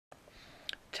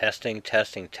Testing,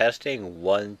 testing, testing.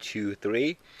 1, 2,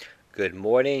 3. Good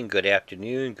morning, good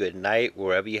afternoon, good night,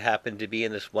 wherever you happen to be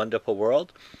in this wonderful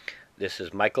world. This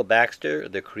is Michael Baxter,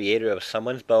 the creator of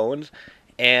Someone's Bones,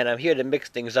 and I'm here to mix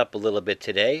things up a little bit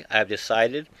today. I've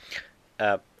decided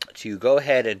to go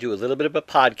ahead and do a little bit of a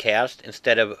podcast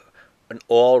instead of an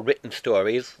all written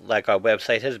stories like our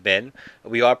website has been.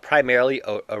 We are primarily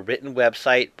a written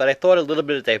website, but I thought a little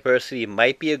bit of diversity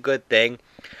might be a good thing.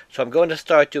 So I'm going to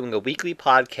start doing a weekly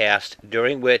podcast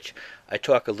during which I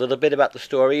talk a little bit about the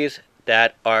stories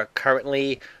that are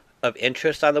currently of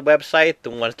interest on the website, the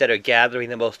ones that are gathering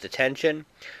the most attention,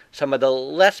 some of the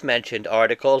less mentioned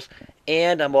articles,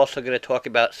 and I'm also going to talk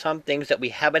about some things that we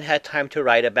haven't had time to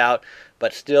write about,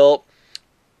 but still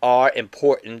are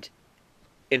important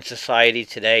in society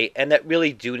today and that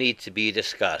really do need to be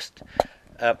discussed.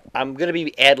 I'm going to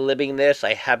be ad-libbing this.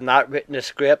 I have not written a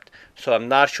script, so I'm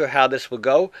not sure how this will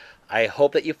go. I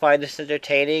hope that you find this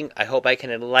entertaining. I hope I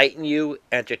can enlighten you,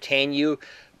 entertain you,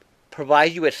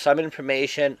 provide you with some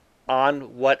information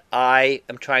on what I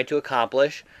am trying to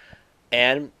accomplish,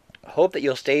 and hope that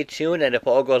you'll stay tuned, and if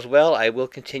all goes well, I will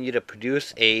continue to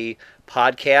produce a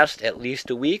podcast at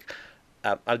least a week.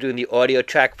 I'm doing the audio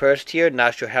track first here.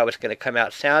 Not sure how it's going to come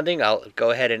out sounding. I'll go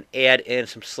ahead and add in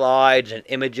some slides and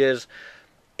images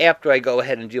after I go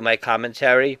ahead and do my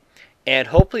commentary. And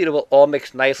hopefully it will all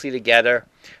mix nicely together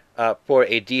for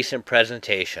a decent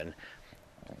presentation.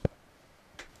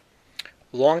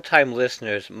 Longtime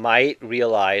listeners might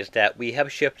realize that we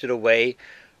have shifted away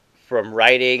from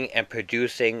writing and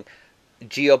producing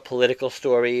geopolitical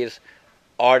stories,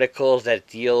 articles that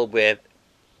deal with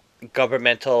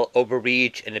governmental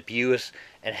overreach and abuse,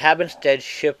 and have instead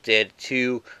shifted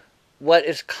to what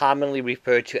is commonly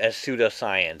referred to as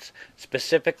pseudoscience,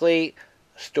 specifically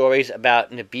stories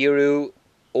about Nibiru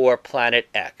or Planet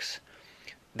X.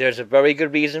 There's a very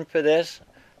good reason for this.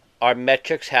 Our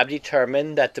metrics have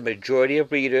determined that the majority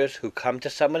of readers who come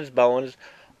to Someone's Bones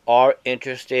are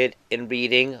interested in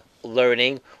reading,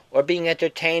 learning, or being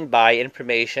entertained by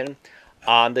information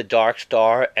on the dark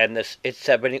star and its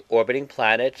 7 orbiting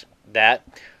planets that,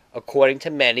 according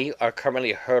to many, are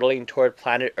currently hurtling toward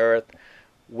planet Earth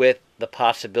with the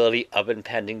possibility of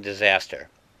impending disaster.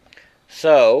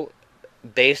 So,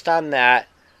 based on that,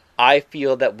 I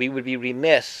feel that we would be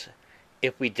remiss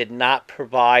if we did not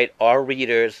provide our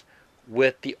readers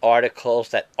with the articles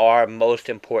that are most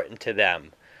important to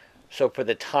them. So for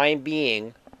the time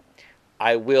being,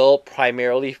 I will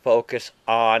primarily focus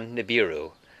on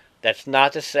Nibiru. That's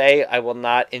not to say I will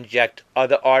not inject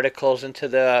other articles into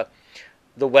the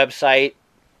website.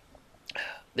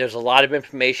 There's a lot of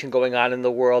information going on in the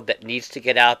world that needs to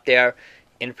get out there,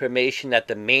 information that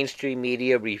the mainstream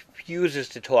media refuses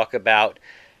to talk about,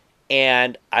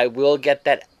 and I will get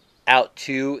that out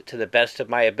to the best of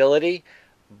my ability,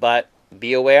 but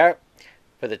be aware,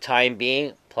 for the time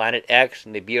being, Planet X,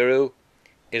 Nibiru,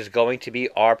 is going to be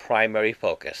our primary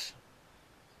focus.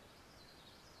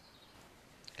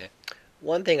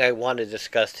 One thing I want to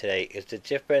discuss today is the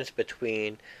difference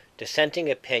between dissenting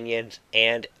opinions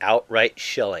and outright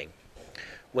shilling.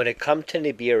 When it comes to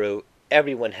Nibiru,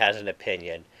 everyone has an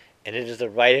opinion, and it is the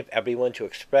right of everyone to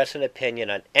express an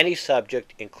opinion on any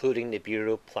subject, including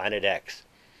Nibiru Planet X.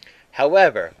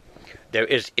 However, there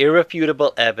is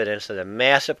irrefutable evidence that a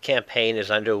massive campaign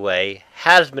is underway,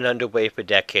 has been underway for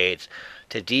decades,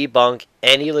 to debunk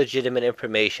any legitimate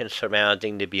information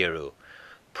surrounding Nibiru.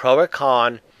 Pro or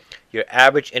con, your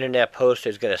average internet poster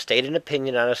is going to state an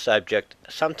opinion on a subject,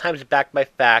 sometimes backed by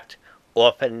fact,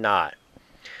 often not.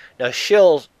 Now,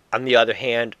 shills, on the other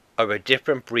hand, are a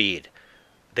different breed.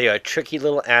 They are tricky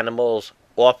little animals,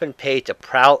 often paid to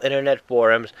prowl internet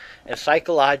forums and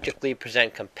psychologically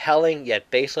present compelling yet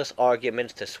baseless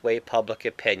arguments to sway public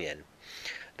opinion.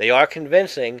 They are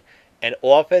convincing, and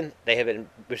often they have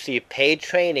received paid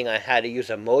training on how to use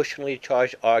emotionally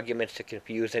charged arguments to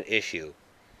confuse an issue.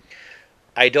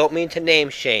 I don't mean to name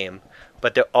shame,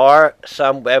 but there are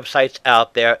some websites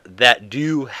out there that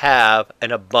do have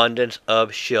an abundance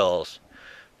of shills.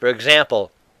 For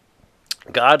example,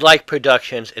 Godlike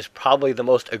Productions is probably the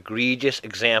most egregious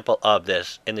example of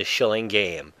this in the shilling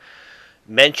game.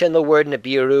 Mention the word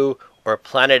Nibiru or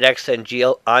Planet X on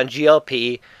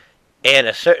GLP, and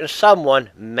a certain someone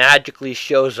magically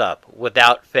shows up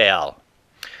without fail.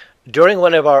 During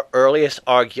one of our earliest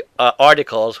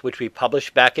articles, which we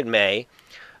published back in May,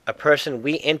 a person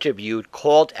we interviewed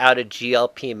called out a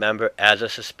GLP member as a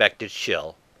suspected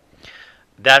shill.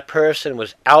 That person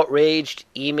was outraged,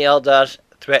 emailed us,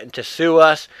 threatened to sue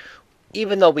us.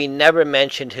 Even though we never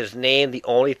mentioned his name, the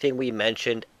only thing we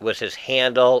mentioned was his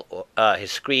handle,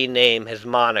 his screen name, his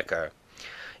moniker.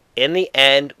 In the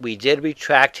end, we did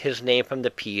retract his name from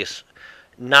the piece,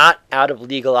 not out of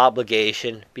legal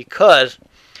obligation, because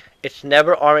it's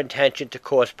never our intention to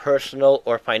cause personal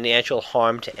or financial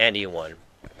harm to anyone.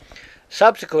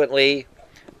 Subsequently,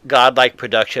 Godlike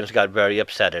Productions got very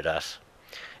upset at us,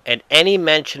 and any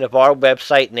mention of our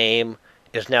website name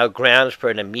is now grounds for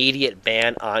an immediate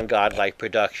ban on Godlike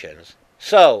Productions.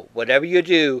 So, whatever you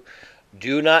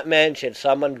do not mention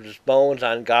someone's bones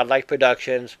on Godlike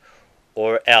Productions,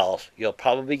 or else you'll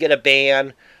probably get a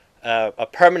ban, a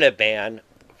permanent ban,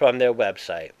 from their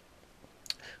website.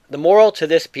 The moral to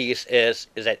this piece is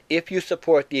that if you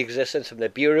support the existence of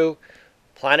Nibiru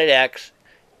Planet X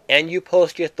and you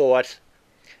post your thoughts,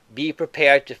 be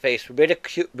prepared to face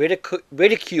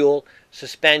ridicule,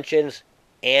 suspensions,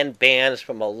 and bans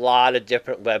from a lot of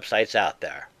different websites out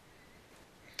there.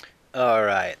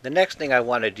 Alright, the next thing I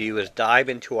want to do is dive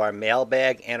into our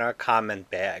mailbag and our comment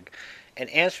bag and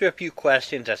answer a few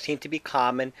questions that seem to be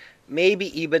common,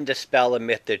 maybe even dispel a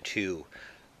myth or two.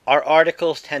 Our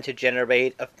articles tend to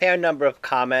generate a fair number of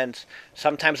comments.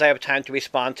 Sometimes I have time to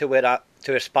respond to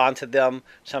them,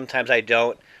 sometimes I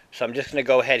don't. So I'm just going to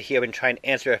go ahead here and try and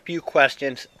answer a few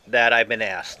questions that I've been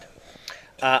asked.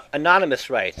 Anonymous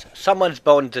writes, someone's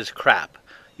bones is crap.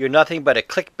 You're nothing but a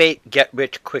clickbait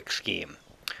get-rich-quick scheme.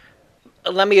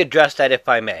 Let me address that if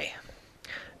I may.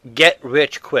 Get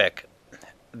rich quick.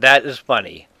 That is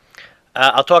funny.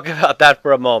 I'll talk about that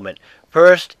for a moment.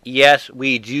 First, yes,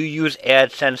 we do use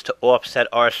AdSense to offset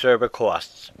our server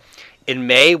costs. In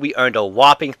May, we earned a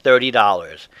whopping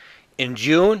 $30. In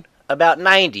June, about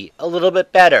 $90, a little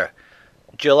bit better.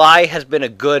 July has been a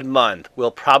good month.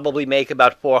 We'll probably make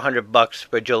about $400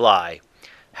 for July.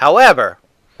 However,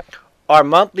 our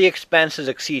monthly expenses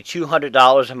exceed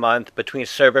 $200 a month between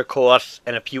server costs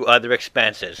and a few other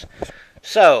expenses.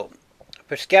 So,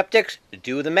 for skeptics,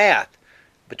 do the math.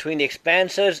 Between the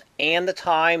expenses and the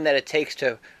time that it takes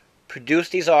to produce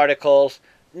these articles,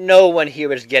 no one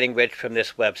here is getting rich from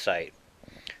this website.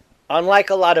 Unlike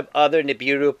a lot of other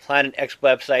Nibiru Planet X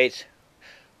websites,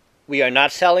 we are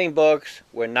not selling books,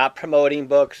 we're not promoting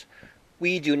books,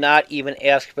 we do not even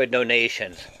ask for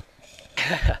donations.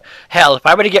 Hell, if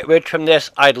I were to get rich from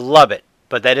this, I'd love it.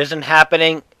 But that isn't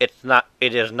happening. It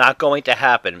is not going to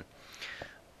happen.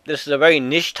 This is a very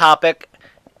niche topic,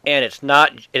 and it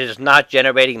is not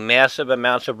generating massive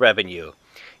amounts of revenue.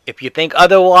 If you think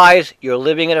otherwise, you're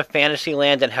living in a fantasy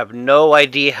land and have no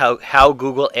idea how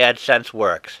Google AdSense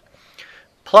works.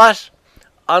 Plus,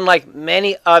 unlike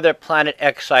many other Planet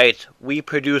X sites, we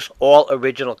produce all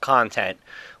original content.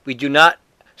 We do not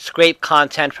scrape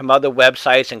content from other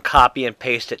websites and copy and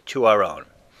paste it to our own.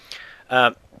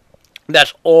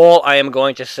 That's all I am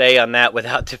going to say on that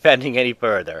without defending any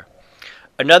further.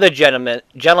 Another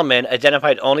gentleman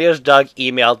identified only as Doug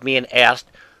emailed me and asked,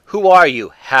 "Who are you?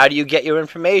 How do you get your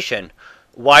information?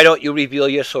 Why don't you reveal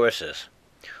your sources?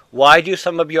 Why do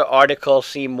some of your articles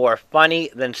seem more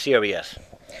funny than serious?"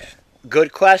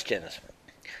 Good questions.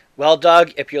 Well,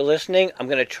 Doug, if you're listening, I'm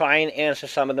going to try and answer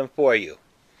some of them for you.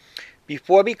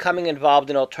 Before becoming involved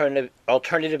in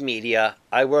alternative media,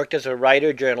 I worked as a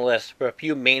writer-journalist for a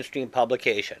few mainstream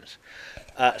publications.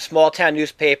 A small-town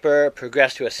newspaper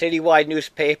progressed to a citywide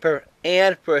newspaper,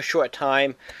 and for a short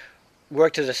time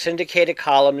worked as a syndicated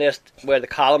columnist where the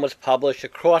column was published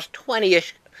across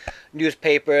 20-ish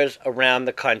newspapers around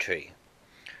the country.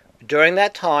 During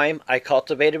that time, I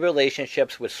cultivated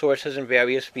relationships with sources in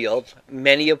various fields,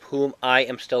 many of whom I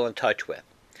am still in touch with.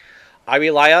 I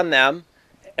rely on them,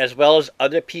 as well as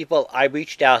other people I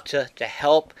reached out to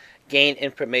help gain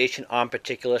information on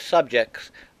particular subjects,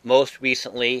 most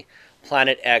recently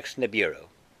Planet X Nibiru.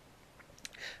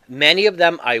 Many of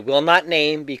them I will not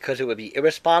name because it would be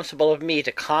irresponsible of me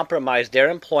to compromise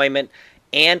their employment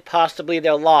and possibly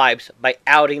their lives by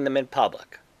outing them in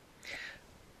public.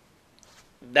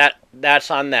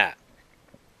 That's on that.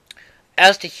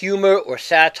 As to humor or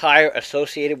satire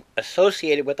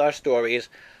associated with our stories,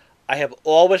 I have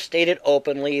always stated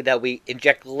openly that we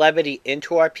inject levity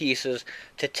into our pieces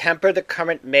to temper the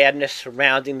current madness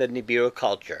surrounding the Nibiru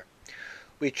culture.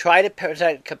 We try to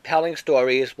present compelling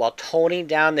stories while toning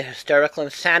down the hysterical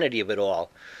insanity of it all.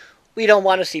 We don't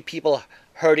want to see people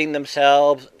hurting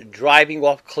themselves, driving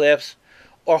off cliffs,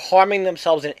 or harming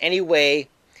themselves in any way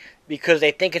because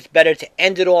they think it's better to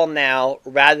end it all now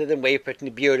rather than wait for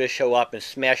Nibiru to show up and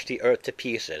smash the earth to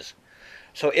pieces.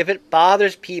 So if it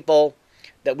bothers people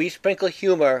that we sprinkle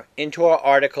humor into our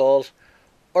articles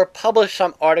or publish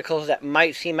some articles that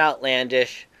might seem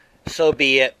outlandish, so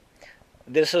be it.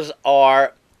 This is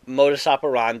our modus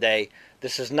operandi.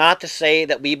 This is not to say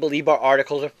that we believe our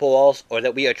articles are false or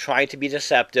that we are trying to be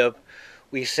deceptive.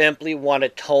 We simply want to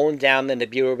tone down the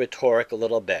Nibiru rhetoric a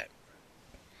little bit.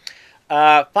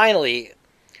 Finally,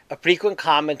 a frequent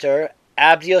commenter,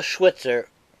 Abdiel Schwitzer,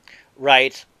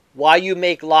 writes, "Why you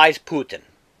make lies, Putin?"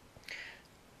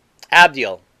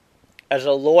 Abdiel, as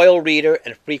a loyal reader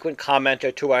and frequent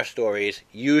commenter to our stories,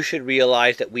 you should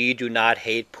realize that we do not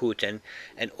hate Putin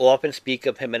and often speak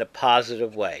of him in a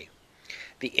positive way.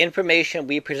 The information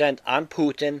we present on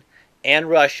Putin and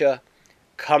Russia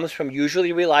comes from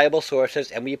usually reliable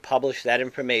sources, and we publish that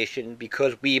information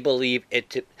because we believe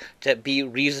it to be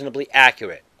reasonably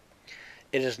accurate.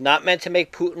 It is not meant to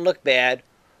make Putin look bad,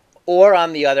 or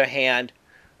on the other hand,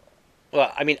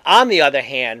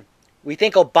 we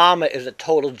think Obama is a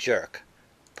total jerk.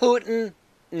 Putin,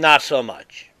 not so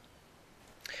much.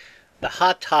 The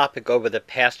hot topic over the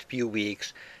past few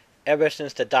weeks, ever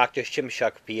since the Dr.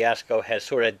 Shimshuk fiasco has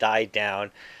sort of died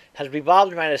down, has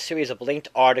revolved around a series of linked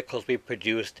articles we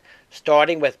produced,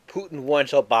 starting with "Putin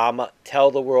warns Obama,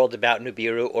 tell the world about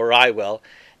Nibiru or I will,"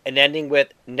 and ending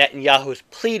with Netanyahu's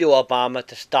plea to Obama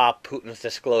to stop Putin's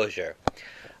disclosure.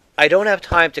 I don't have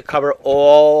time to cover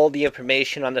all the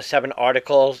information on the 7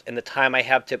 articles in the time I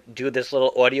have to do this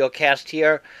little audio cast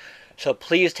here, so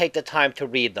please take the time to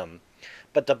read them.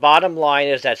 But the bottom line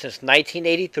is that since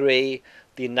 1983,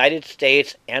 the United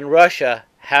States and Russia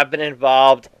have been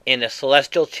involved in a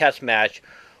celestial chess match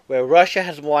where Russia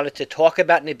has wanted to talk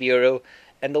about Nibiru,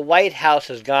 and the White House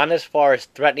has gone as far as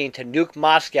threatening to nuke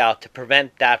Moscow to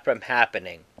prevent that from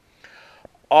happening.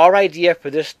 Our idea for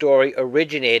this story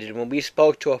originated when we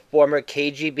spoke to a former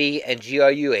KGB and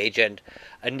GRU agent,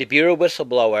 a Nibiru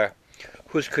whistleblower,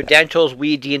 whose credentials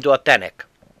we deemed authentic.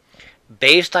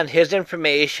 Based on his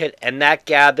information and that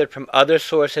gathered from other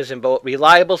sources,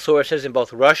 reliable sources in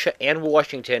both Russia and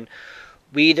Washington,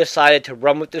 we decided to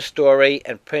run with the story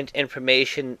and print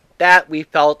information that we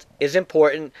felt is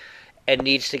important and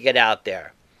needs to get out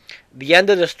there. The end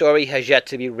of the story has yet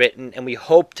to be written, and we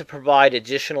hope to provide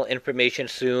additional information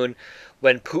soon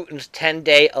when Putin's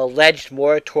 10-day alleged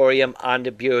moratorium on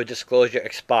Nibiru disclosure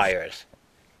expires.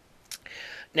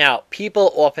 Now,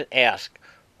 people often ask,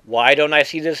 why don't I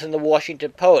see this in the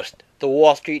Washington Post, the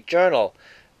Wall Street Journal,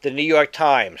 the New York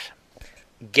Times?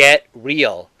 Get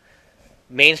real.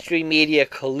 Mainstream media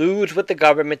colludes with the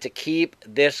government to keep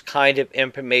this kind of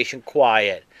information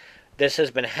quiet. This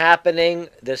has been happening,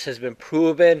 this has been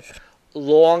proven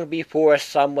long before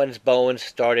someone's bones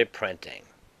started printing.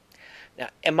 Now,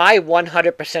 am I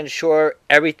 100% sure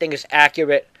everything is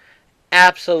accurate?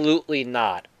 Absolutely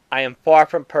not. I am far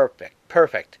from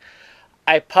perfect.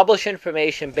 I publish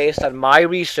information based on my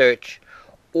research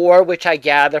or which I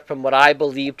gather from what I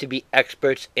believe to be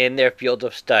experts in their field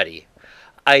of study.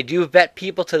 I do vet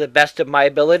people to the best of my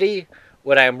ability.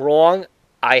 When I am wrong,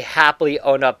 I happily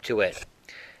own up to it.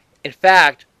 In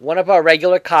fact, one of our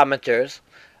regular commenters,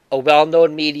 a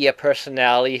well-known media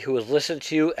personality who is listened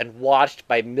to and watched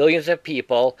by millions of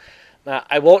people,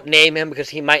 I won't name him because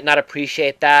he might not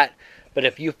appreciate that, but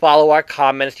if you follow our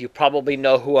comments, you probably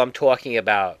know who I'm talking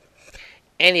about.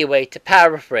 Anyway, to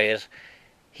paraphrase,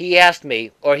 he asked me,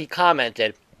 or he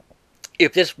commented,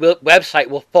 if this website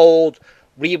will fold,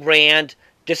 rebrand,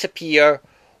 disappear,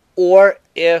 or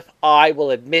if I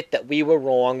will admit that we were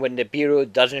wrong when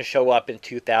Nibiru doesn't show up in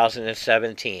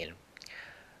 2017.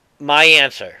 My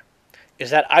answer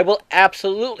is that I will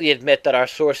absolutely admit that our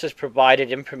sources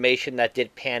provided information that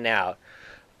did pan out.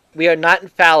 We are not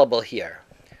infallible here.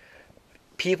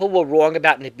 People were wrong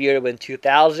about Nibiru in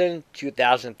 2000,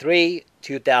 2003,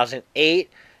 2008,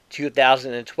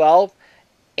 2012,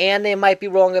 and they might be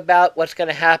wrong about what's going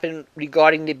to happen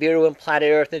regarding Nibiru and planet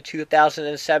Earth in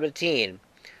 2017.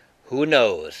 Who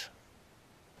knows?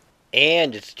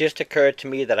 And it's just occurred to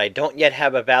me that I don't yet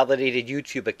have a validated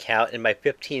YouTube account and my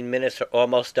 15 minutes are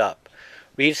almost up.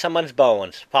 Read someone's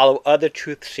bones. Follow other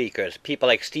truth seekers, people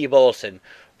like Steve Olson,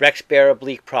 Rex Bear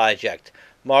Oblique Project,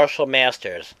 Marshall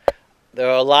Masters. There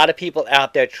are a lot of people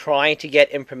out there trying to get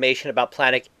information about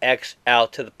Planet X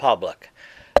out to the public.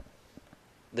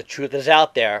 The truth is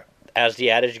out there, as the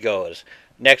adage goes.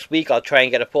 Next week, I'll try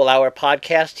and get a full-hour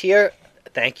podcast here.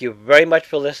 Thank you very much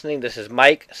for listening. This is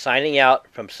Mike signing out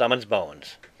from Someone's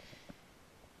Bones.